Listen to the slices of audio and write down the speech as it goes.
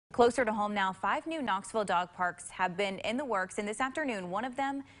Closer to home now, 5 new Knoxville dog parks have been in the works, and this afternoon, one of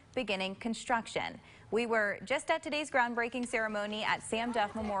them beginning construction. We were just at today's groundbreaking ceremony at Sam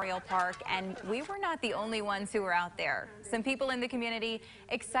Duff Memorial Park, and we were not the only ones who were out there. Some people in the community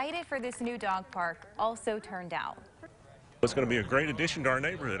excited for this new dog park also turned out. It's going to be a great addition to our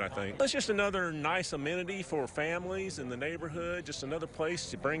neighborhood, I think. It's just another nice amenity for families in the neighborhood, just another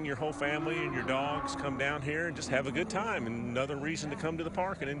place to bring your whole family and your dogs, come down here and just have a good time, and another reason to come to the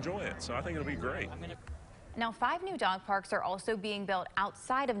park and enjoy it. So I think it'll be great. Now, 5 new dog parks are also being built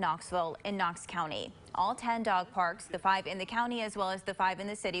outside of Knoxville in Knox County. All 10 dog parks, the 5 in the county as well as the 5 in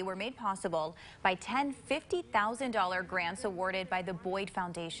the city, were made possible by 10 $50,000 grants awarded by the Boyd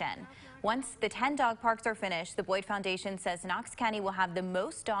Foundation. Once the 10 dog parks are finished, the Boyd Foundation says Knox County will have the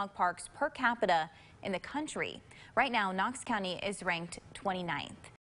most dog parks per capita in the country. Right now, Knox County is ranked 29th.